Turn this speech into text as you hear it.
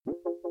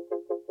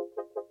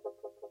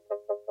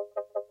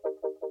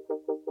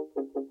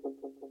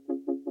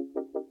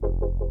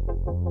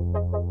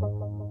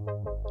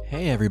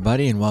Hey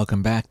everybody, and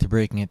welcome back to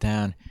Breaking It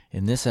Down.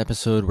 In this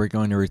episode, we're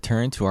going to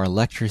return to our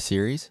lecture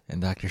series,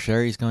 and Dr.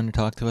 Sherry is going to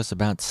talk to us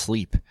about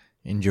sleep.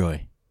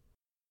 Enjoy.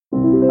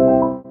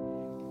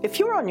 If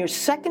you're on your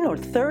second or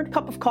third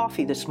cup of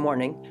coffee this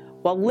morning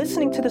while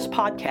listening to this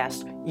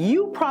podcast,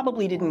 you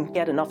probably didn't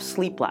get enough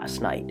sleep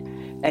last night,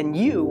 and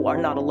you are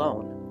not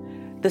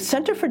alone. The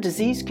Center for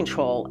Disease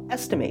Control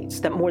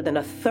estimates that more than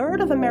a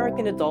third of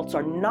American adults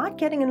are not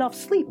getting enough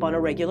sleep on a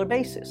regular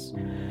basis.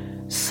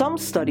 Some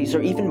studies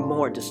are even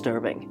more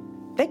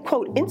disturbing. They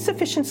quote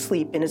insufficient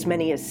sleep in as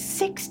many as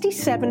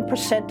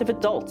 67% of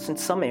adults in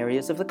some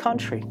areas of the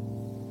country.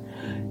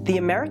 The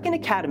American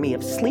Academy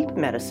of Sleep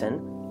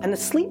Medicine and the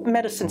Sleep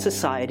Medicine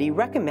Society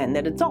recommend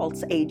that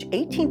adults age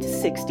 18 to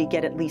 60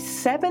 get at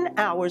least 7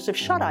 hours of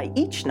shut-eye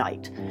each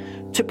night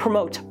to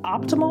promote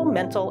optimal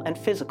mental and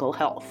physical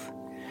health.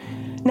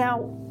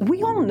 Now,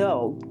 we all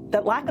know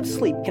that lack of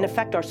sleep can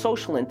affect our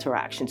social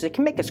interactions. It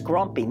can make us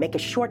grumpy, make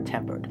us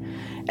short-tempered,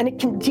 and it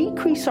can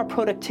decrease our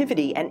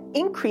productivity and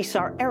increase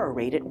our error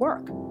rate at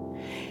work.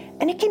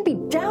 And it can be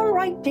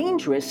downright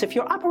dangerous if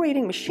you're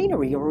operating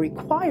machinery or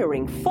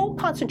requiring full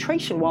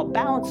concentration while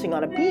balancing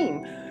on a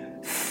beam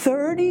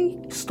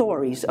 30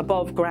 stories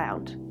above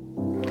ground.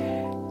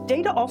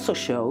 Data also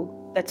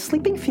show that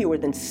sleeping fewer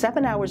than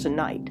 7 hours a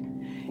night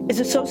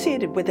is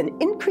associated with an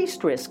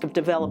increased risk of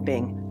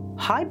developing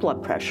high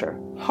blood pressure,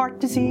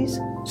 heart disease,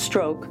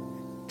 stroke,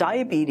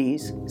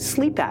 diabetes,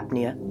 sleep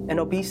apnea, and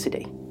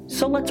obesity.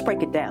 So let's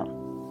break it down.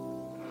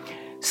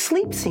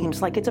 Sleep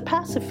seems like it's a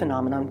passive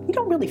phenomenon. We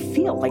don't really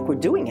feel like we're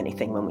doing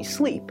anything when we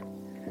sleep.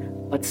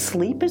 But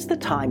sleep is the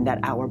time that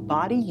our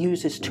body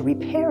uses to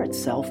repair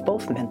itself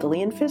both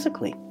mentally and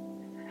physically.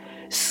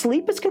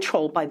 Sleep is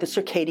controlled by the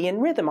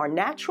circadian rhythm, our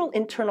natural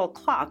internal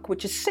clock,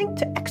 which is synced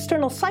to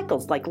external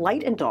cycles like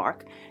light and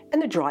dark and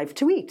the drive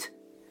to eat.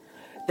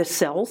 The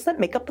cells that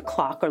make up the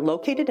clock are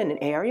located in an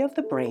area of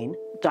the brain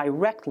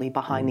directly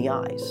behind the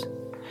eyes.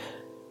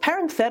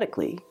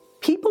 Parenthetically,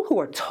 people who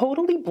are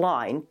totally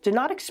blind do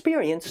not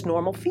experience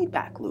normal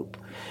feedback loop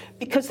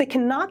because they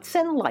cannot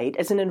send light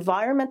as an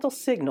environmental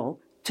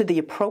signal to the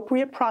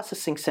appropriate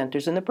processing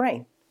centers in the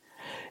brain.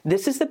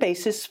 This is the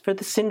basis for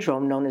the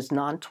syndrome known as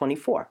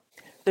non-24.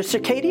 The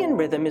circadian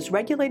rhythm is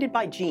regulated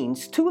by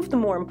genes, two of the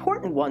more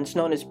important ones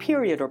known as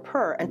period or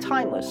PER and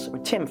timeless, or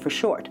TIM for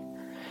short.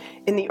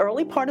 In the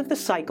early part of the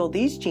cycle,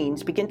 these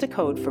genes begin to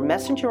code for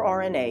messenger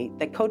RNA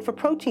that code for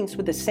proteins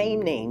with the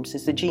same names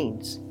as the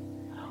genes.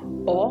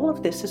 All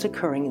of this is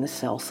occurring in the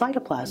cell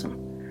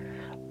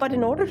cytoplasm. But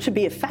in order to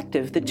be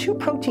effective, the two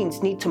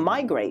proteins need to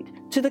migrate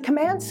to the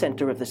command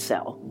center of the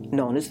cell,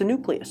 known as the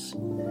nucleus.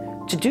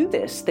 To do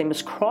this, they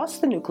must cross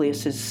the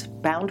nucleus's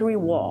boundary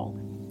wall,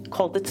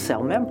 called its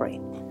cell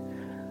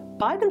membrane.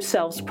 By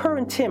themselves, PER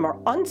and TIM are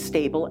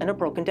unstable and are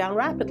broken down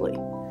rapidly.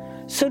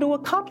 So to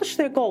accomplish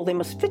their goal, they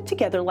must fit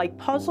together like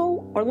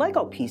puzzle or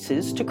Lego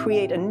pieces to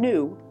create a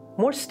new,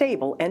 more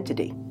stable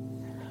entity.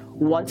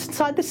 Once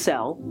inside the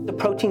cell, the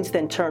proteins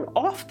then turn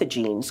off the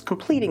genes,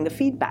 completing the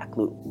feedback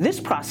loop. This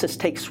process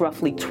takes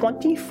roughly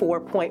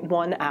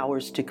 24.1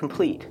 hours to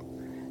complete.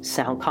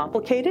 Sound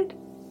complicated?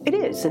 It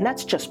is, and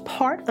that's just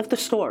part of the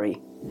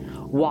story.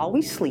 While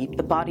we sleep,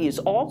 the body is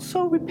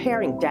also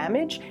repairing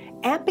damage,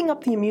 amping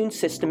up the immune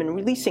system, and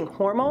releasing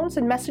hormones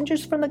and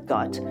messengers from the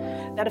gut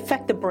that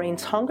affect the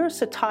brain's hunger,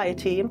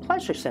 satiety, and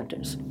pleasure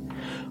centers.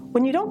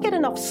 When you don't get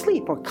enough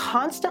sleep or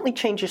constantly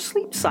change your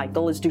sleep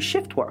cycle, as do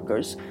shift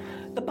workers,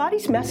 the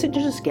body's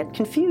messages get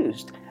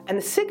confused, and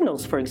the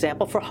signals, for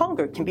example, for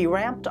hunger can be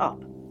ramped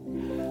up.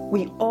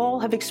 We all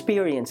have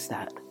experienced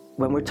that.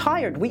 When we're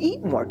tired, we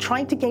eat more,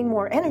 trying to gain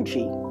more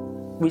energy,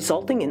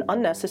 resulting in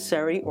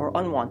unnecessary or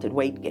unwanted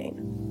weight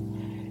gain.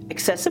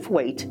 Excessive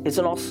weight is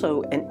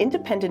also an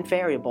independent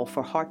variable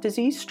for heart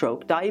disease,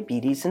 stroke,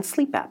 diabetes, and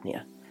sleep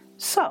apnea.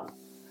 So,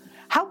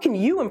 how can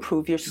you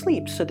improve your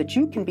sleep so that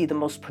you can be the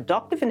most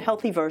productive and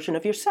healthy version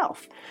of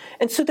yourself,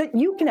 and so that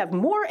you can have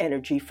more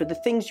energy for the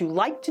things you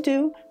like to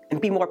do and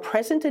be more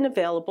present and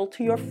available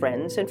to your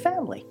friends and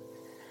family?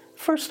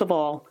 First of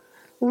all,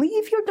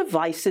 leave your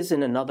devices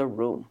in another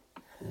room.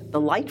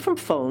 The light from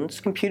phones,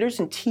 computers,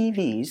 and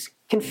TVs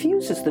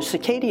confuses the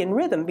circadian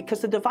rhythm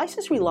because the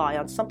devices rely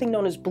on something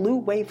known as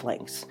blue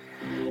wavelengths.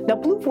 Now,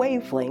 blue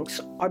wavelengths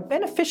are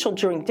beneficial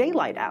during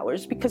daylight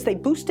hours because they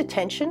boost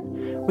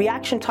attention,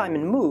 reaction time,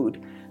 and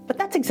mood, but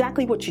that's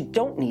exactly what you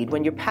don't need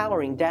when you're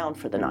powering down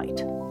for the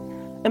night.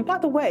 And by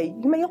the way,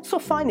 you may also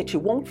find that you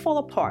won't fall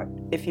apart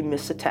if you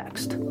miss a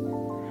text.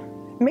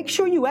 Make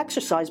sure you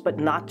exercise, but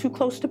not too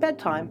close to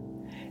bedtime.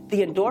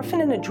 The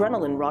endorphin and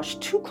adrenaline rush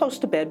too close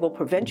to bed will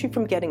prevent you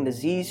from getting the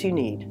Z's you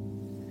need.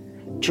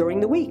 During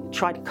the week,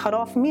 try to cut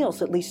off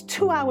meals at least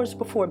 2 hours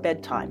before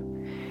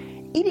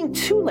bedtime. Eating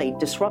too late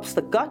disrupts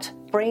the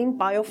gut-brain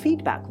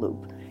biofeedback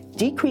loop,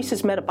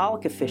 decreases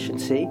metabolic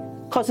efficiency,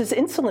 causes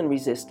insulin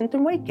resistance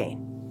and weight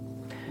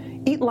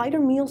gain. Eat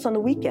lighter meals on the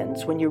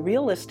weekends when you're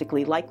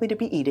realistically likely to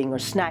be eating or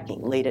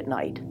snacking late at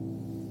night.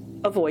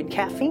 Avoid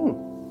caffeine.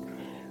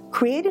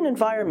 Create an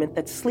environment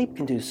that's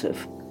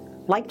sleep-conducive.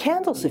 Light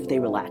candles if they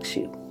relax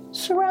you.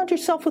 Surround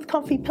yourself with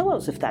comfy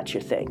pillows if that's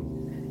your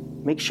thing.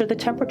 make sure the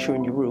temperature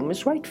in your room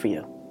is right for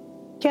you.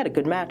 Get a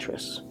good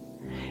mattress.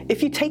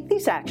 If you take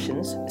these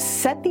actions,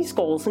 set these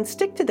goals, and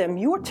stick to them,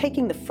 you are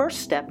taking the first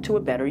step to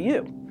a better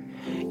you.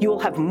 You will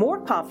have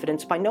more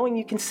confidence by knowing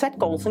you can set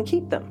goals and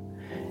keep them.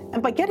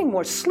 And by getting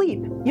more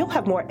sleep, you'll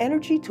have more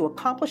energy to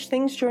accomplish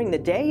things during the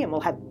day and will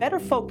have better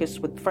focus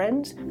with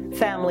friends,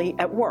 family,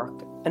 at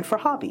work, and for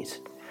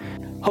hobbies.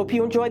 Hope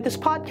you enjoyed this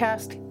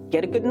podcast.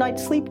 Get a good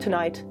night's sleep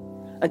tonight.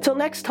 Until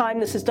next time,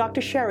 this is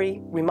Dr. Sherry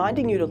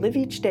reminding you to live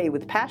each day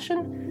with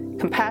passion,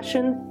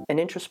 compassion, and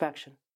introspection.